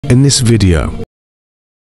In this video,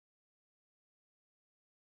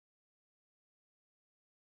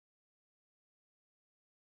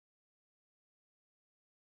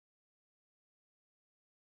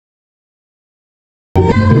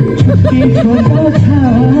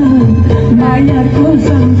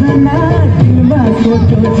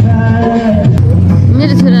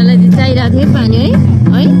 मेरो छोरालाई चाहिँ चाहिरहेको थियो पानी है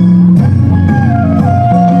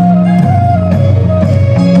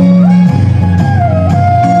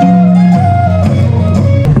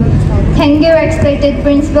Thank you, respected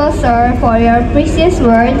Principal Sir, for your precious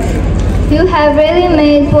words. You have really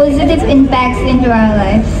made positive impacts into our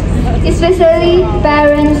lives, especially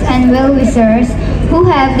parents and well-wishers who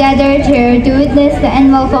have gathered here to witness the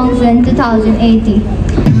annual function 2080.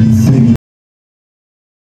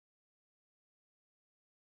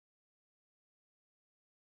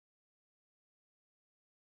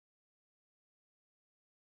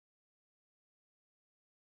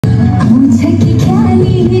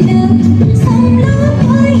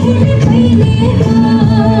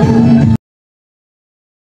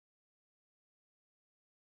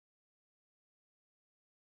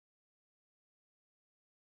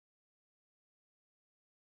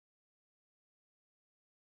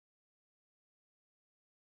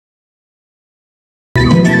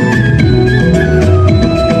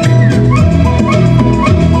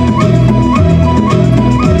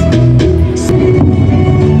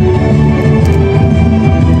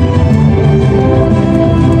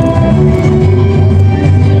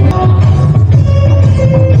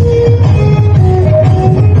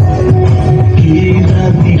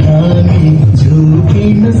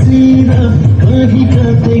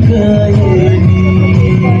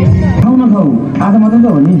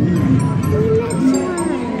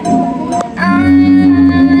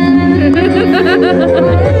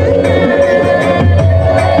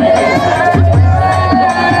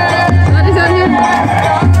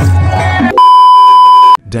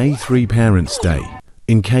 Day 3 Parents' Day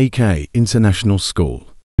in K.K International School.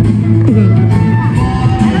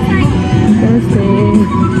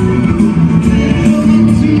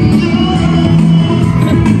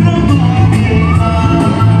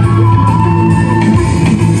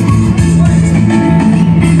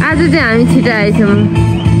 आज चाहिँ हामी छिटो आएछौँ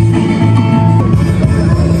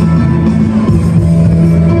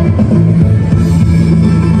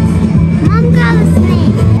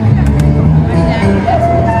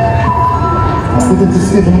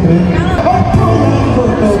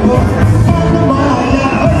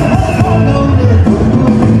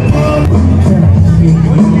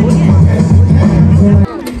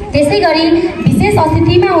त्यसैगरी विशेष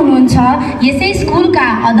अतिथिमा हुनुहुन्छ यसै स्कुलका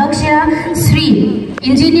अध्यक्ष श्री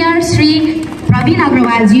इन्जिनियर श्री प्रवीण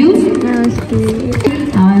अग्रवालज्यू,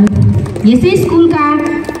 यसै स्कुलका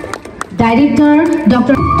डाइरेक्टर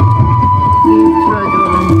डाक्टर।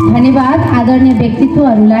 धन्यवाद आदरणीय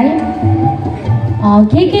व्यक्तित्वहरूलाई।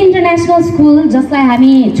 के.के इन्टरनेसनल स्कुल, जसलाई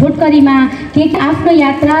हामी छोटकरीमा के आफ्नो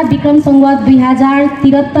यात्रा विक्रम संवत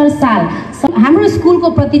 2073 साल हाम्रो स्कुलको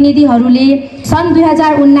प्रतिनिधिहरूले सन्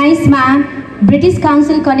 2019 मा British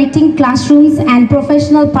council connecting classrooms and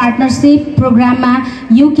professional partnership प्रोग्राममा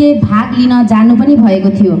युके भाग लिन जानु पनि भएको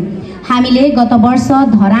थियो। हामीले गत वर्ष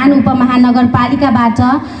Dharan उपमहानगरपालिकाबाट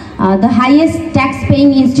the highest tax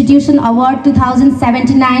paying institution award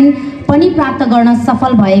 2079 पनि प्राप्त गर्न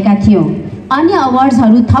सफल भएका थियौँ। अन्य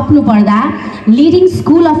अवार्ड्सहरू थप्नु पर्दा leading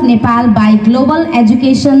school of Nepal by global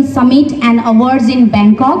education summit and awards in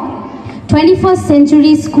Bangkok, 21st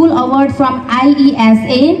century school award from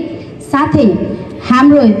IESA, साथै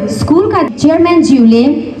हाम्रो स्कुलका चेयरम्यानज्यूले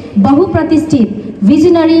बहुप्रतिष्ठित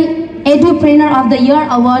visionary एडुप्रेनर of the year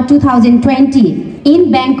award 2020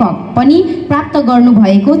 in Bangkok पनि प्राप्त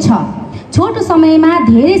गर्नुभएको छ। छोटो समयमा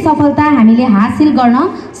धेरै सफलता हामीले हासिल गर्न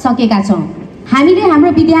सकेका छौँ। हामीले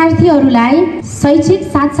हाम्रो विद्यार्थीहरूलाई शैक्षिक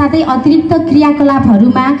साथसाथै अतिरिक्त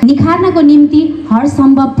क्रियाकलापहरूमा निखार्नको निम्ति हर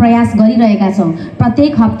सम्भव प्रयास गरिरहेका छौँ।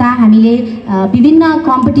 प्रत्येक हप्ता हामीले विभिन्न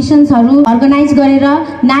कम्पिटिसन्सहरू अर्गनाइज गरेर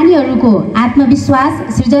नानीहरूको आत्मविश्वास,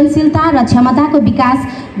 सृजनशीलता र क्षमताको विकास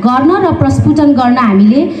गर्न र प्रस्फुटन गर्न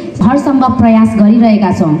हामीले हर सम्भव प्रयास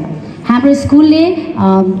गरिरहेका छौँ। हाम्रो स्कुलले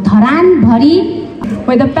धरानभरि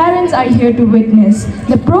where the parents are here to witness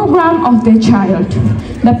the program of their child.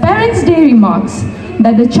 The Parents' Day remarks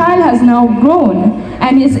that the child has now grown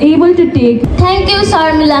and is able to take. Thank you,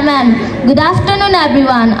 Sarmila ma'am. Good afternoon,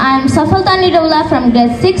 everyone. I am Safalta Nirola from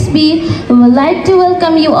grade 6B. We would like to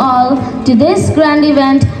welcome you all to this grand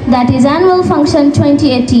event that is Annual Function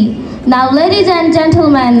 2080. Now, ladies and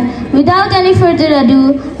gentlemen, without any further ado,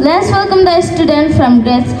 let's welcome the students from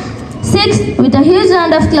grade 6 with a huge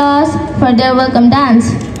round of applause for their welcome dance.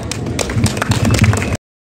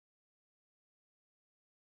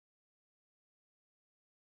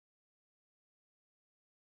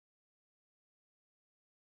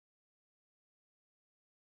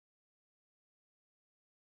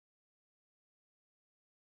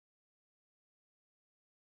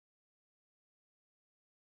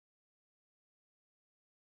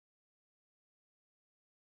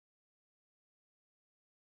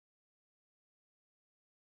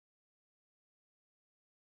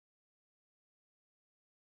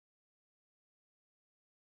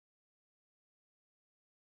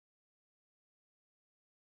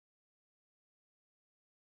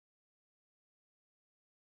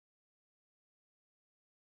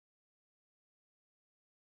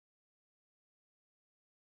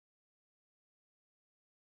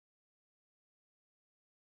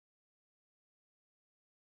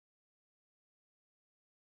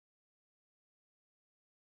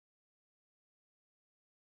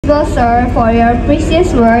 Principal Sir, for your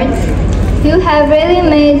precious words. You have really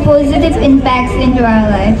made positive impacts into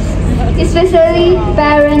our lives, especially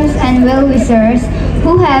parents and well-wishers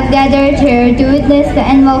who have gathered here to witness the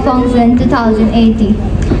annual function 2080.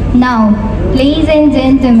 Now, ladies and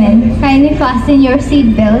gentlemen, kindly fasten your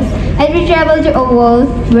seatbelts as we travel to a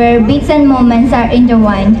world where beats and moments are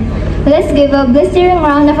intertwined. Let's give a blistering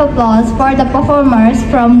round of applause for the performers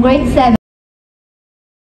from grade 7.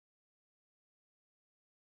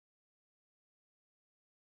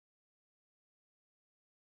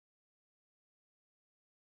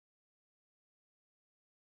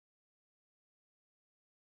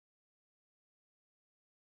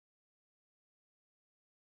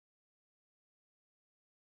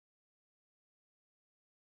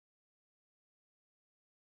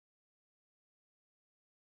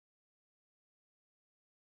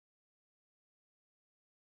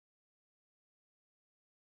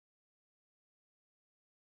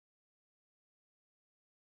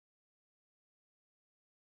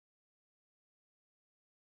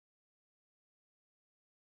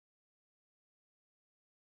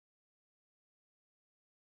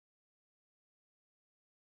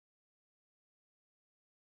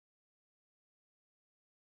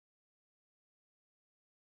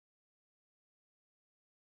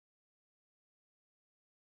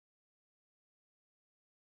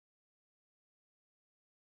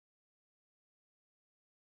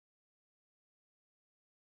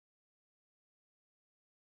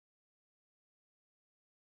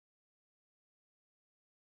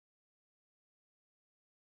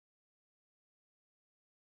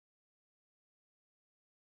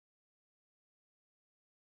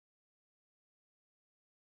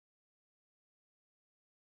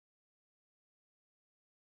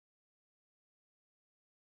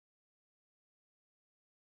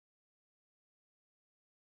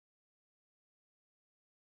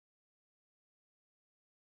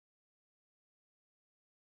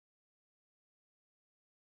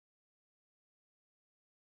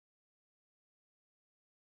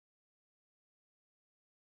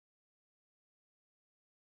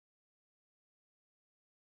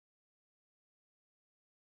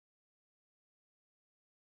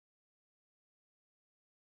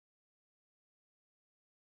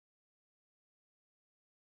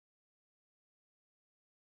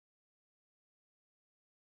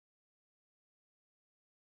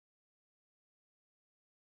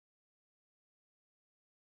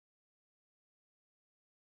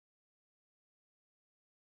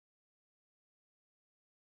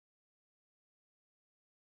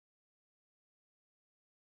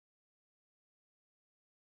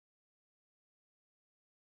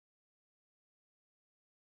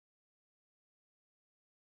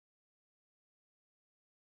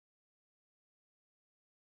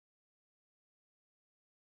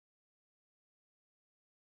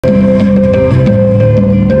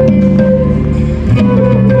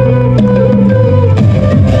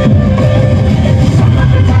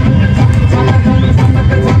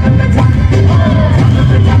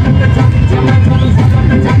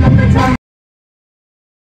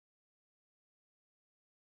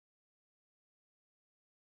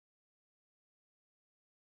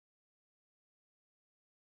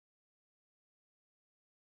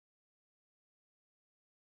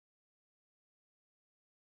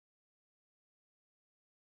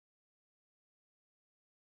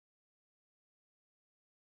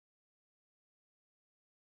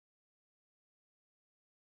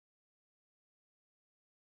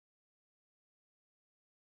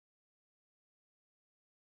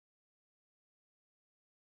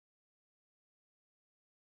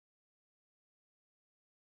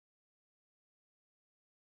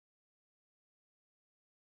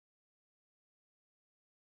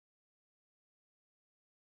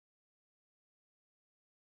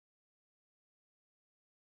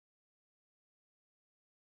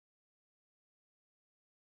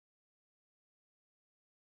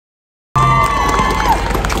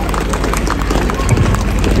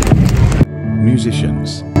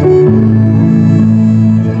 Musicians.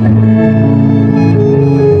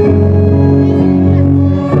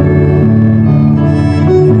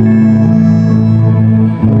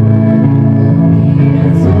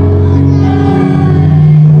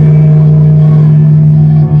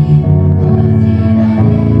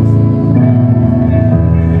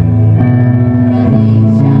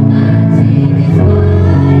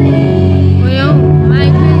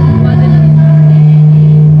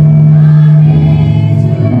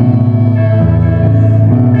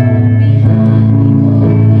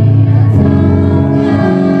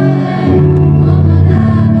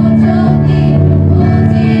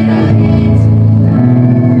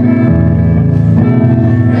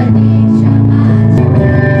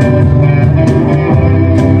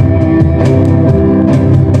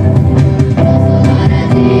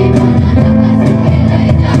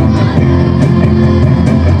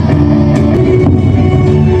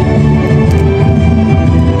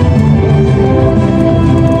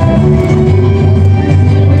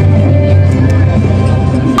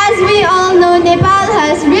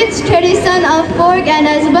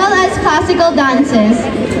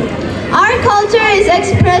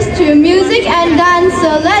 expressed through music and dance,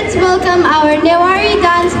 so let's welcome our Newari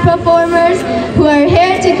dance performers who are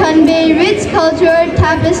here to convey rich cultural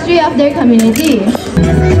tapestry of their community.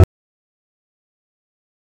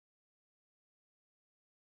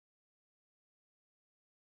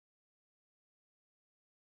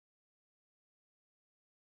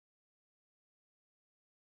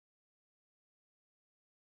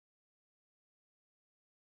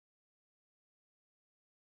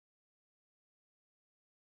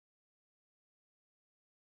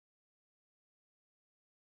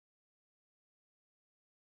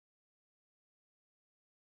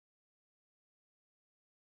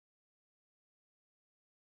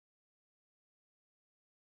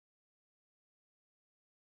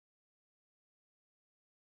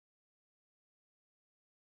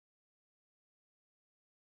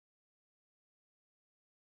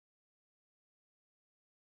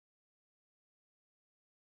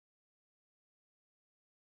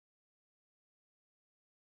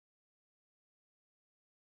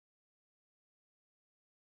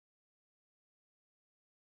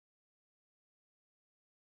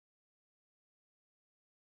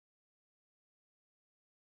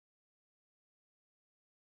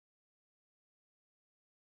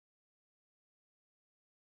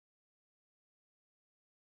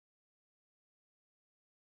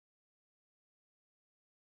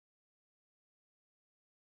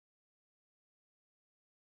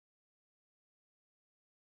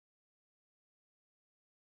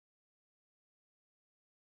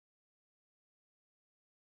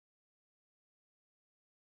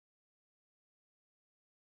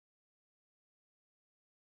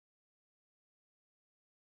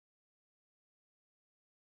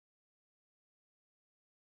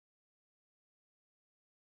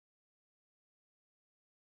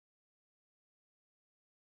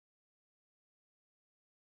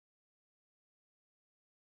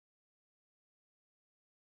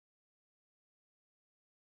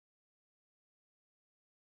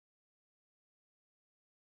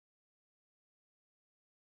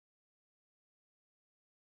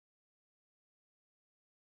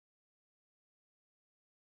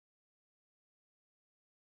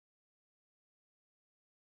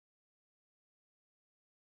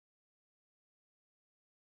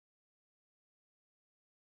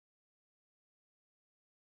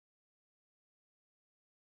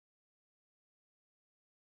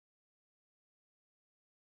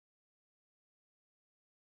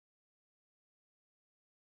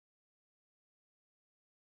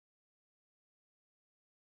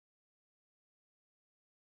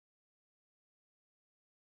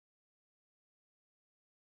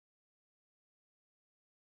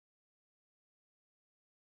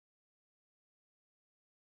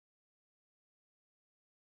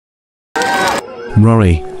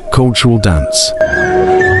 Rory, cultural dance.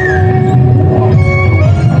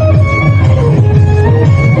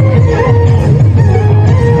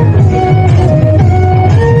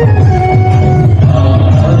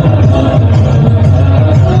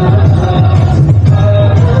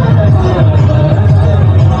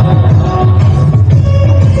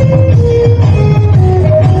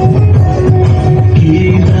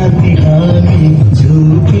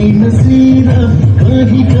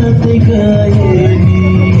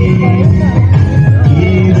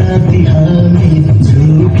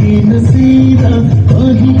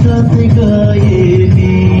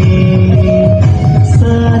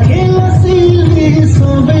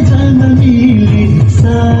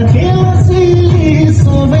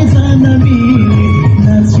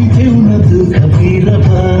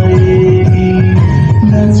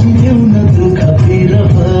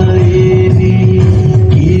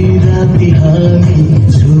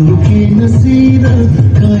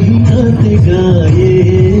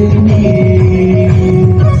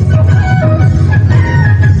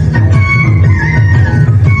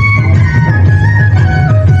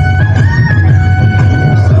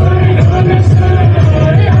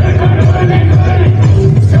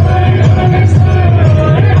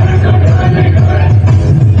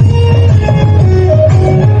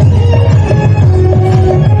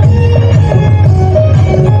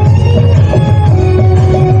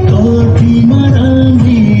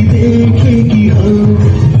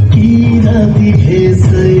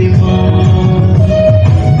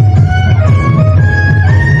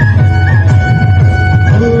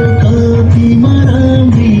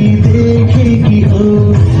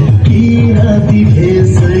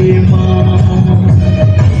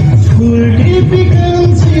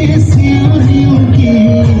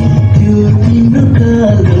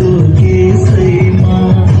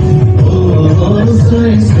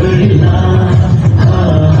 Sway, sway, la,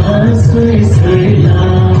 ah, sway, sway, la.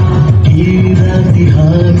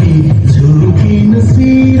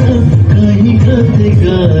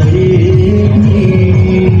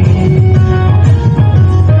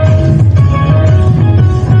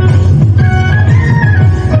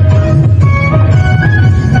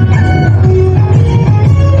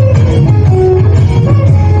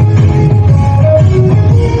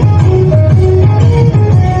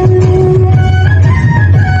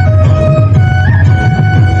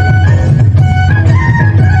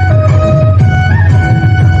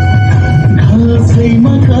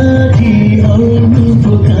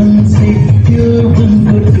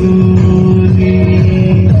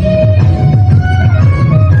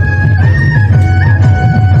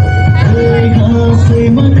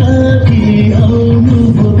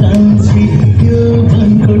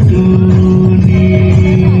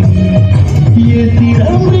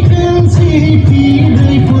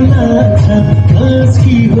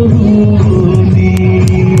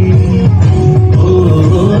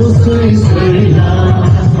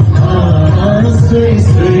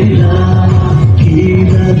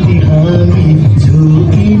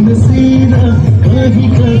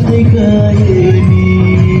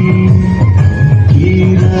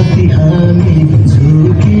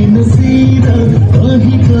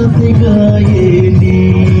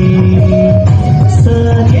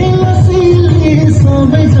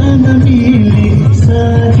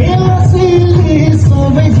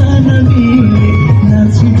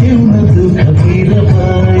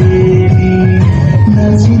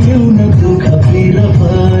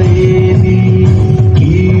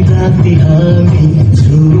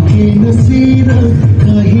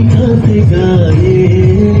 So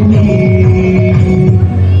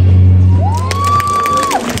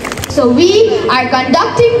we are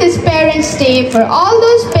conducting this Parents' Day for all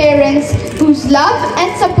those parents whose love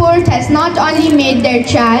and support has not only made their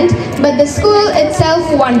child, but the school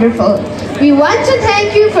itself wonderful. We want to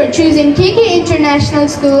thank you for choosing K.K International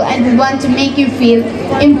School, and we want to make you feel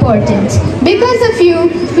important. Because of you,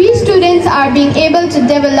 we students are being able to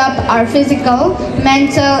develop our physical,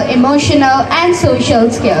 mental, emotional, and social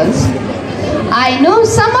skills. I know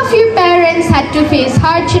some of you parents had to face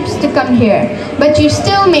hardships to come here, but you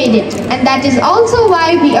still made it, and that is also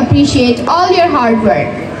why we appreciate all your hard work.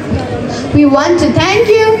 We want to thank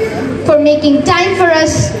you for making time for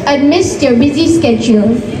us amidst your busy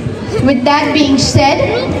schedule. With that being said,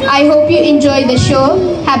 I hope you enjoy the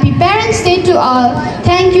show. Happy Parents' Day to all.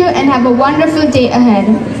 Thank you and have a wonderful day ahead.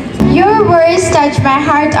 Your words touch my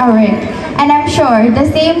heart, Arik, and I'm sure the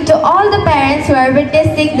same to all the parents who are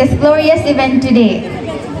witnessing this glorious event today.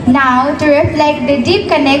 Now, to reflect the deep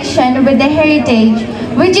connection with the heritage,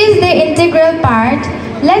 which is the integral part,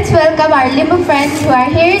 let's welcome our Limbu friends who are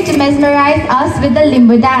here to mesmerize us with the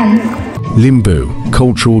Limbu dance. Limbu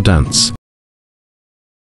Cultural Dance.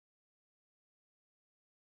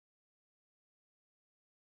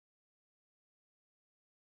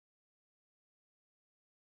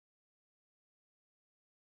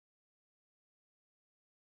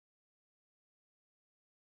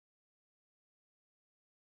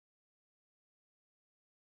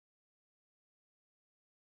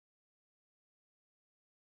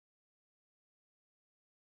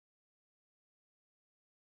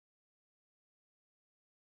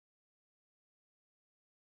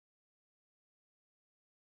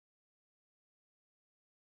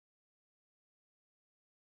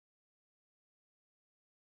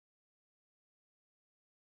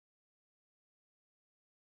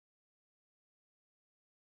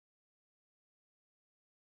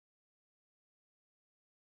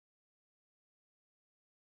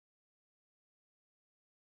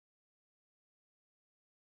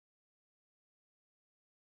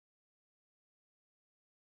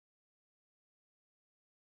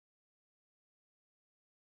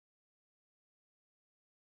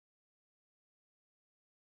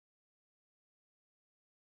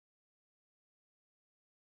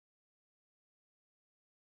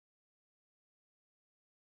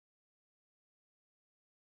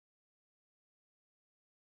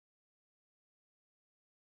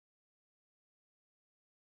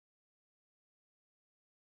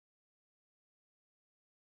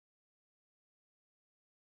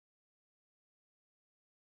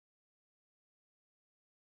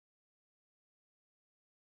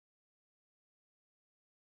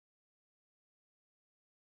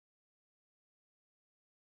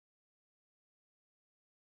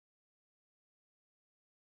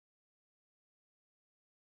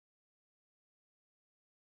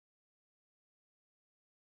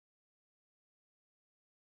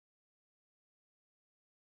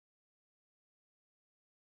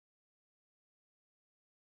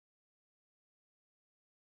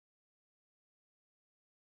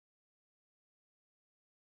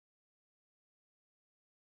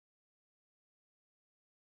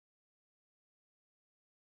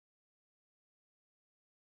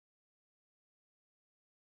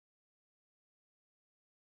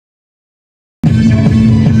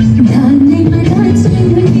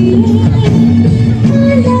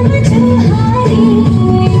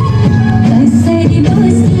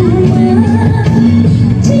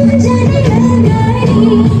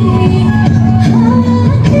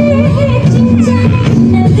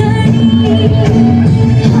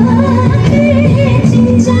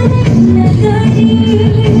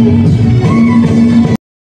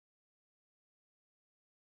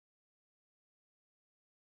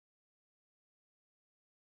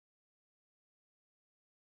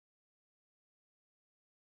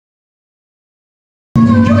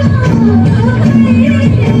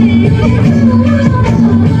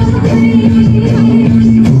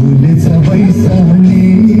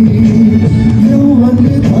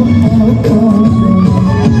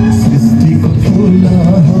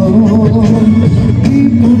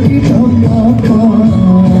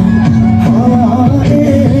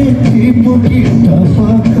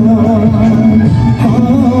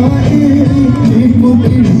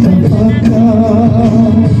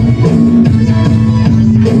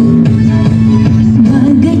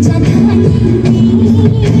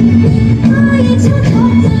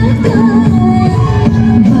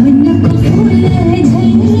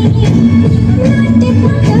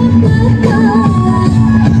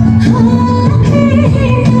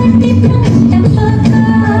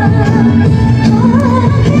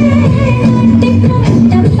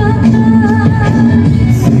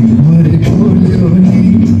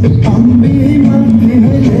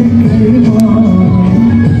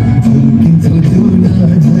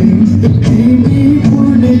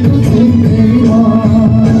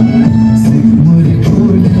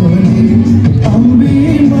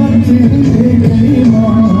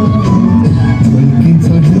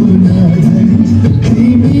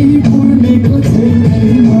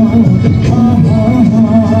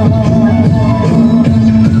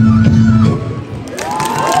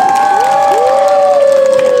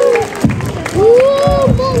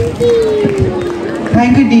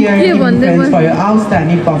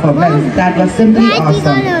 outstanding performance. That was simply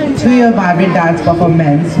awesome. Through your vibrant dance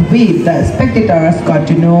performance, we, the spectators, got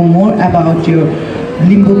to know more about your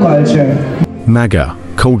Limbu culture. Maga,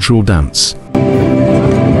 cultural dance.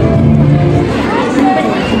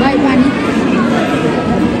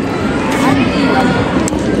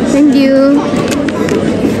 Thank you.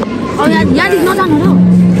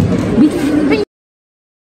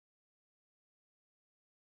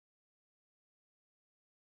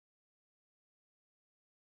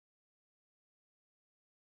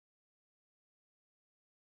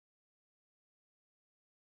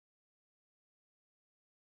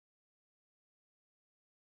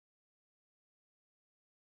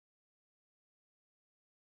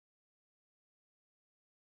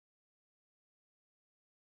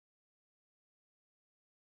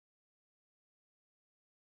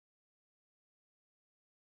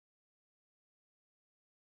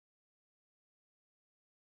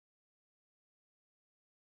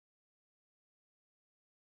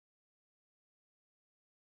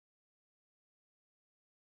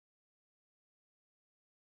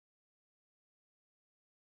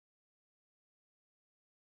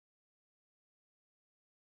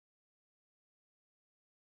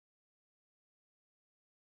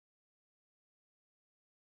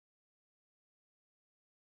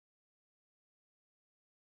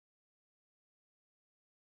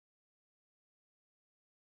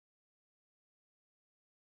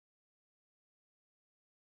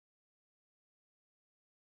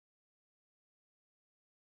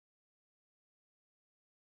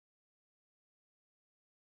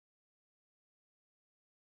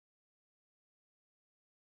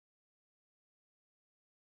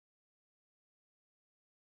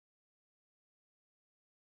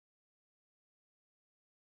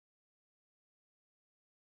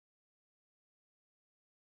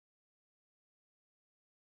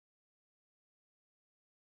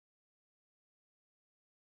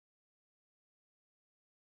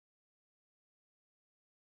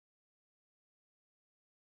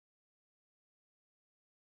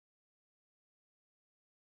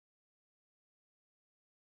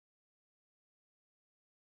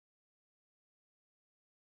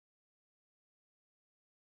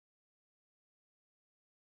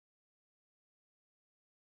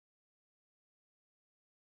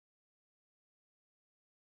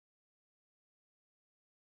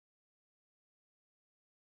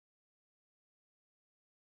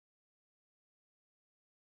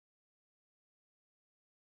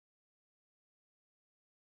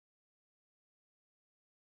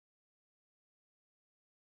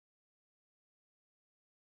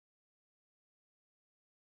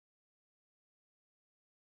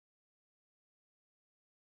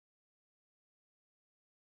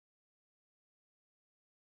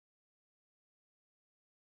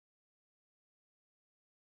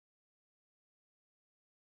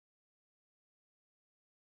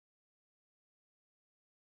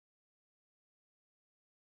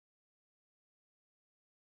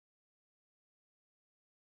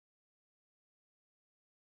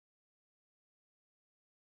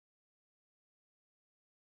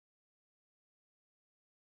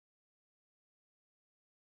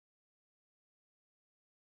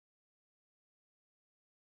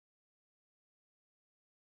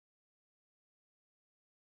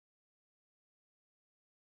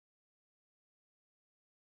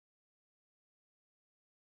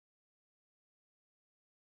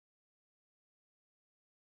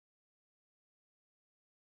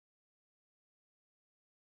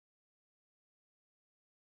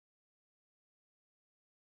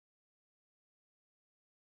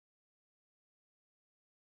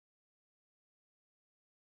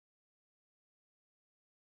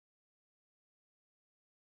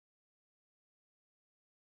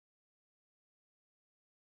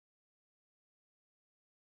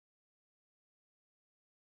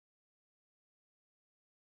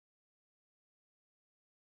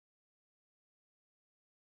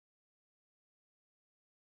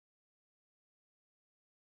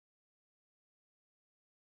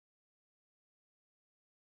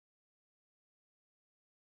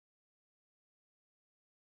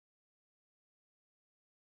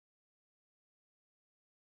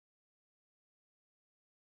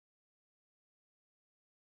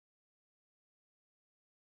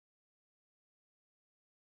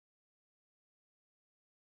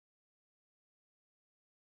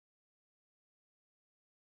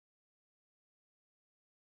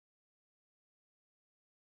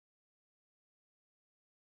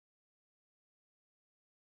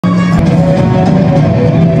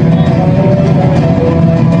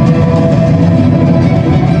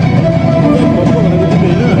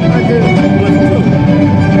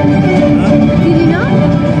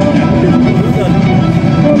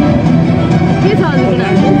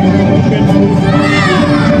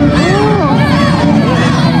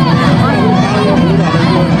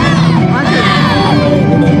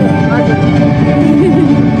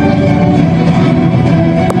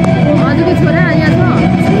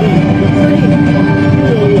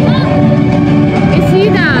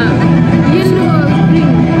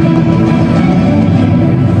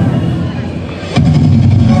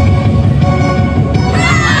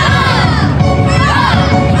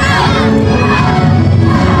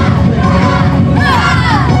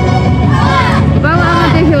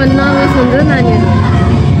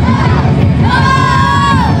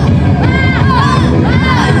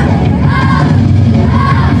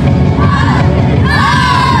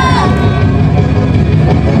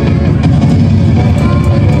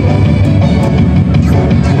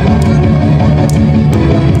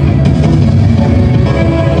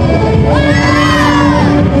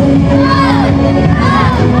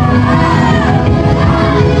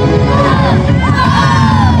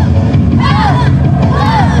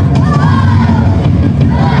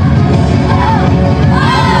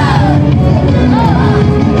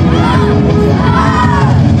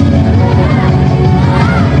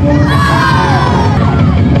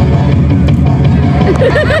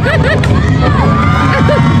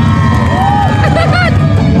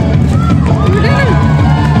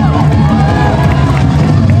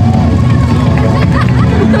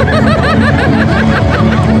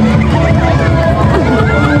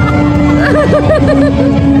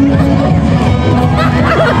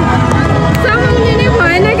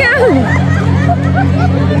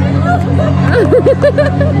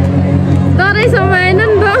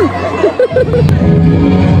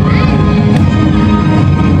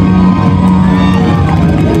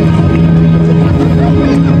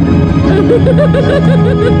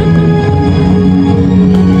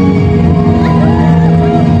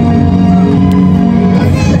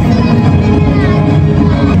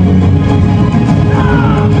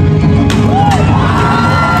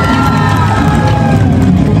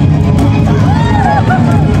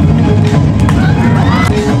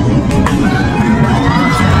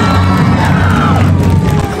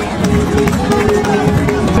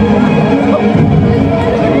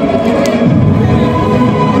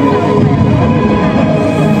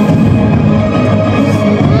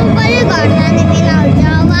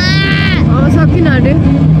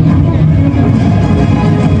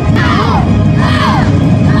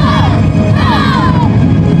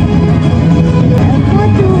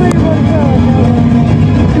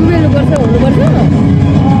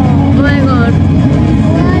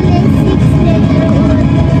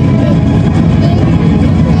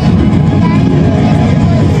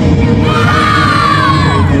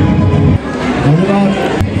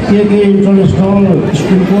 International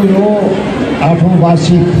स्कुलको यो 8औं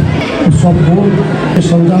वार्षिक उत्सवको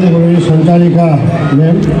सञ्चालन गर्ने सञ्चालिका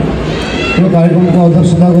ma'am, यो कार्यक्रमको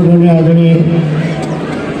अध्यक्षता गर्ने आदरणीय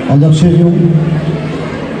अध्यक्षज्यू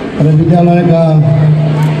र विद्यालयका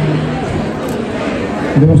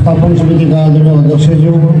व्यवस्थापन समितिका आदरणीय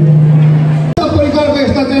अध्यक्षज्यू, परिकारको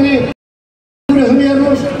यस्ता चाहिँ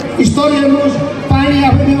हेर्नुहोस्, स्तर हेर्नुहोस्, पानी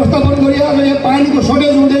आफै व्यवस्थापन गरिरहेको, यो पानीको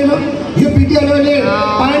सर्टेज हुँदैन। यो विद्यालयले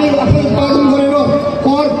पानी आफै उत्पादन गरेर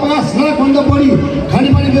कर 5 लाखभन्दा बढी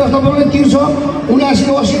खानेपानी व्यवस्थापनले तिर्छ।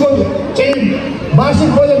 79-80को चाहिँ वार्षिक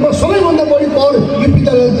बजेटमा सबैभन्दा बढी कर यो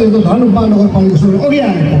विद्यालयले तिर्छ। धरान नगरपालिका अघि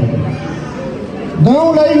आएको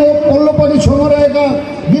गाउँलाई यो पल्लोपट्टि छेउमा रहेका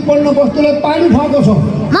विपन्न वस्तुलाई पानी भएको छ।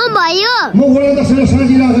 म गोरा दशले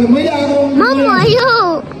साँझिराखेर मैले आएको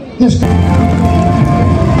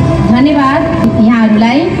धन्यवाद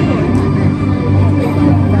यहाँहरूलाई।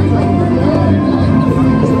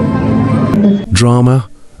 Drama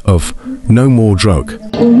of No More Drug.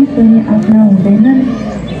 कोही पनि आफ्ना हुँदैनन्,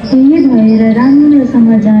 त्यही भएर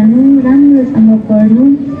राम्रोसँग जानु, राम्रोसँग पढ्नु,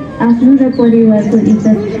 आफ्नो र परिवारको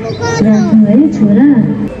इज्जत राख्नु है छोरा।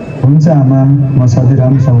 हुन्छ आमा, म सधैँ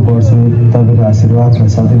राम्रोसँग पढ्छु, तपाईँको आशीर्वादलाई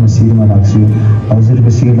सधैँ म शिरमा राख्छु। हजुरको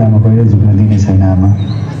शिरलाई म कहिले झुक्न दिने छैन आमा।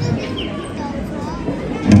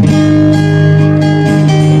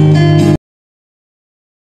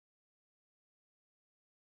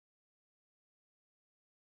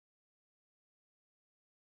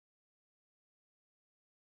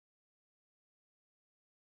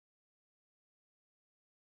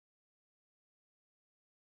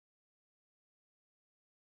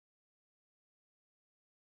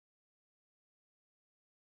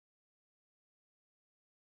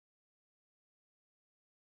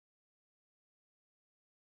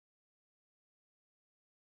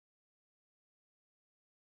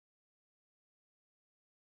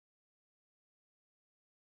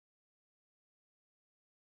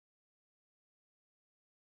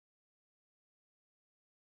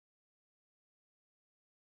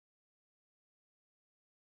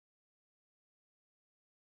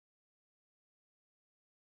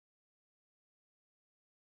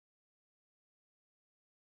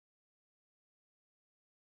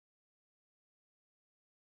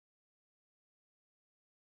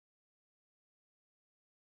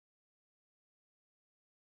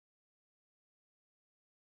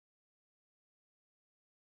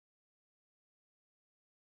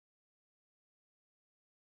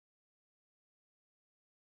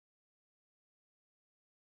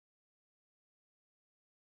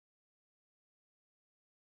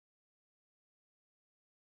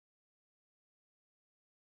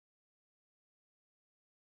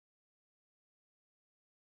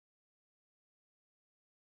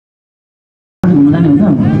 जाने हो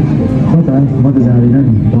त म त जाँदैन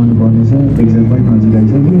नि, पढ्नु पर्ने छ, एक्जाम पनि नजिक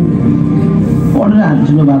आइसक्यो। पढेर हात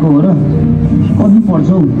चुलो भएको हो र कति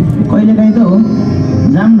पढ्छौ, कहिलेकाहीँ त हो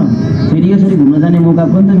जाऊँ न, फेरि यसरी घुम्न जाने मौका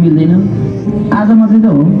पनि त मिल्दैन, आज मात्रै त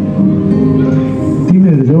हो।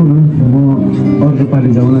 तिमीहरू जाऊ न, म अर्को पालि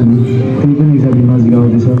जाउँला नि, त्यही पनि एक्जाम नजिक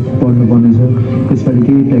आउँदैछ, पढ्नु पर्ने छ, त्यसपालि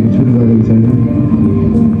केही प्याकेज पनि गरेको छैन।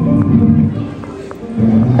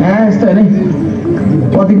 यस्तो होइन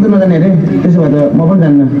कति त नजाने अरे, त्यसो भए त म पनि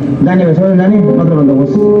जान्न, जाने भए सबैजना जाने, नत्र भन्दा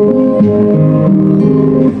होस्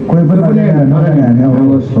कोही पनि नजाने हामी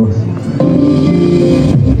होस्।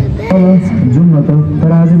 ल जाउँ न त,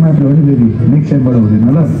 तर आजै मात्र हो नि फेरि, नेक्स्ट टाइमबाट हुँदैन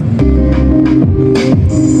ल।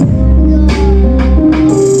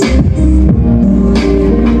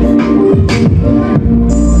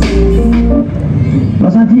 ल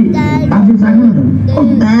साथी आफू चाख्नु न त,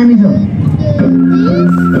 कति दामी छ।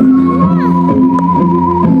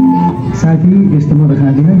 साथी यस्तो म त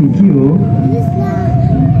खाँदिनँ नि, के हो?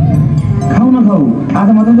 खाऊ न खाऊ, आज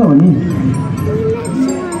मात्रै त हो नि।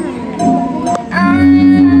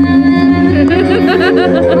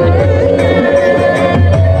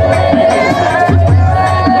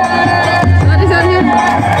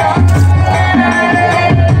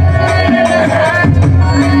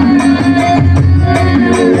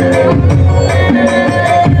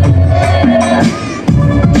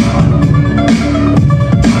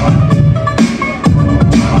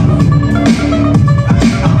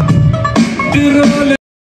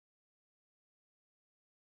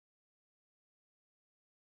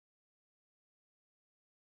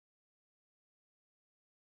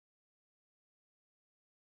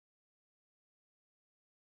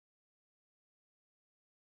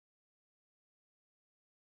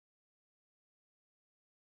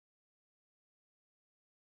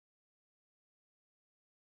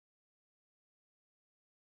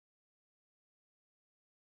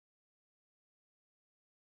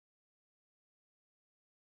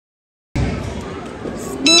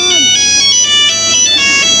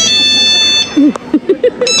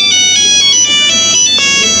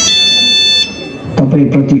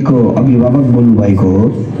 अभिभावक बोल्नुभएको हो?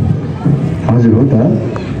 हजुर हो त।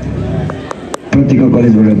 प्रतिको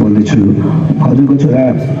कलेजबाट बोल्दैछु। हजुरको छोरा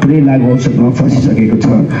पुरै लागु औषधमा फसिसकेको छ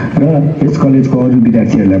र यस कलेजको अरू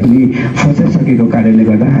विद्यार्थीहरूलाई पनि फसाइसकेको कारणले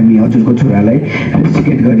गर्दा हामी हजुरको छोरालाई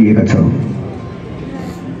रेस्टिकेट गरिएका छौँ।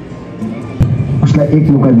 उसलाई एक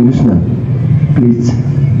मौका दिनुहोस् न प्लिज।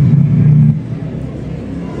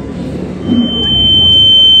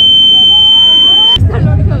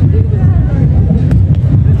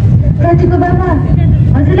 प्रतिको बाबा,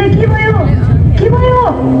 हजुरलाई के भयो? के भयो?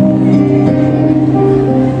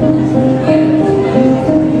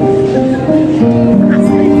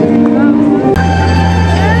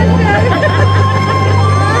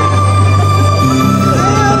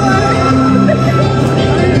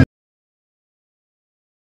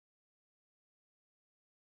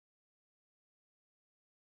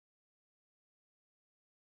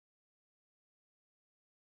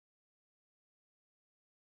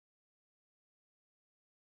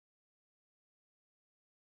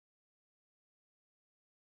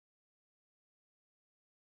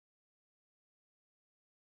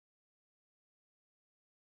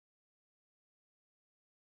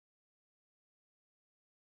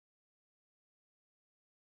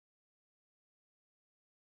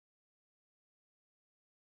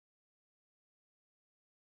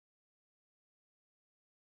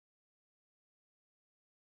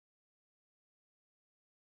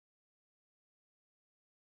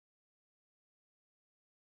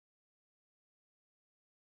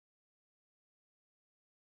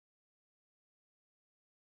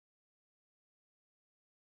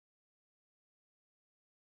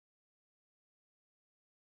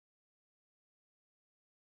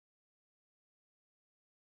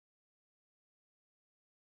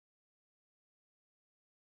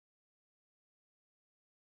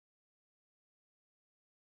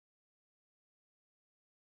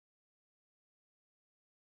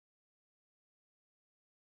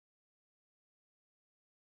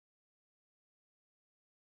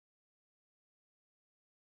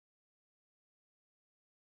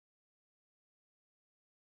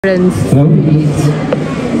 Hello.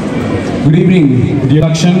 Good evening, dear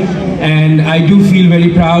Akshan, and I do feel very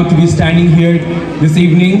proud to be standing here this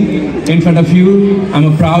evening in front of you. I'm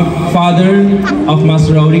a proud father of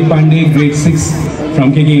Master Aurik Pandey, grade 6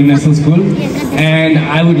 from K.K International School, and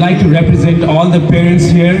I would like to represent all the parents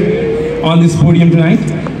here on this podium tonight.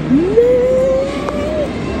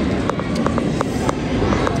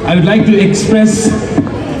 I would like to express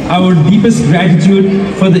our deepest gratitude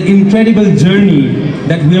for the incredible journey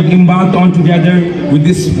that we have embarked on together with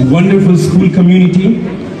this wonderful school community.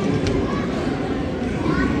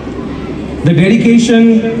 The dedication,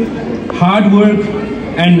 hard work,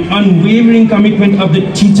 and unwavering commitment of the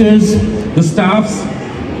teachers, the staffs,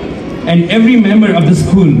 and every member of the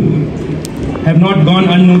school have not gone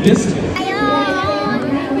unnoticed.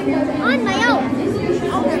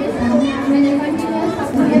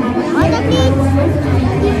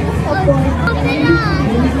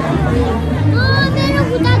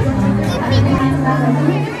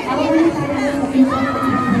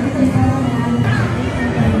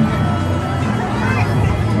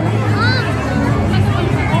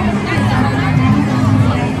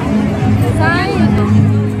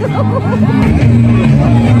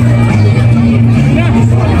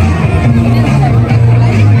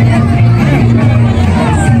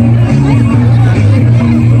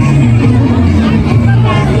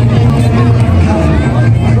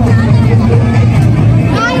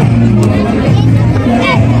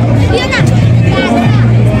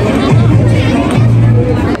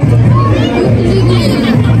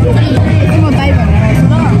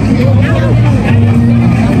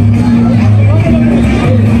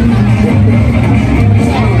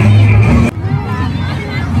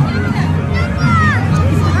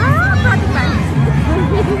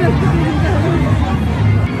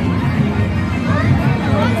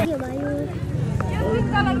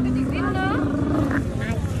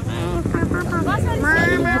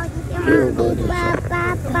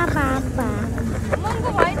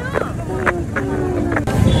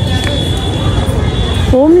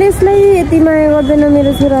 होमलेसलाई यति माया गर्दैन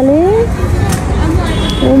मेरो छोराले।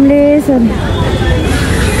 Homeless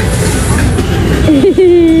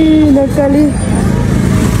नक्कली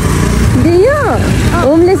दियो।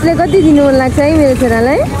 होमलेसले कति दिनु मन लाग्छ है मेरो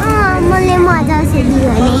छोरालाई? मलाई मजा आउँछ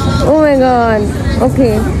दियो भने। Oh my God. Okay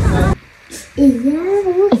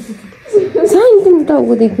sign तिम्रो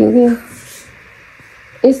टाउको देख्यो के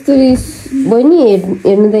यस्तो बहिनी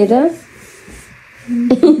हेर्नु त यता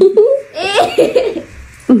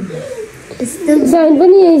साइन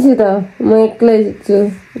पनि यही छु त म एक्लै छु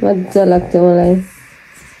मजा लाग्छ मलाई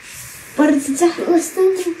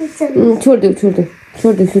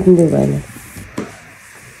छोडिदेऊ सुत्नु देऊ भएन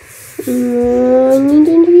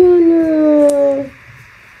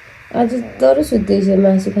आज तर सुत्दैछ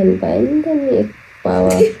मासु खानु पाएन नि त नि एक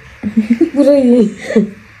पावा पुरै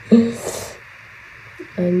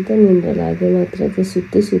अनि त निन्द्रा लाग्यो मात्र त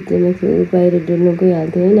सुत्दैन थियो बाहिर डुल्नु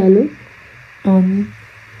गइहाल्थ्यो है नानु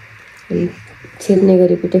अनि छेड्ने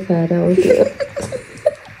गरी पिठे खाएर आउँथ्यो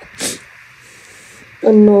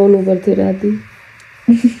अनि नुहाउनु पर्थ्यो राति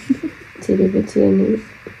छेडेपछि अनि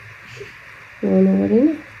नुहाउनु परेन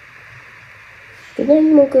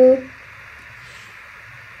त्यही कारण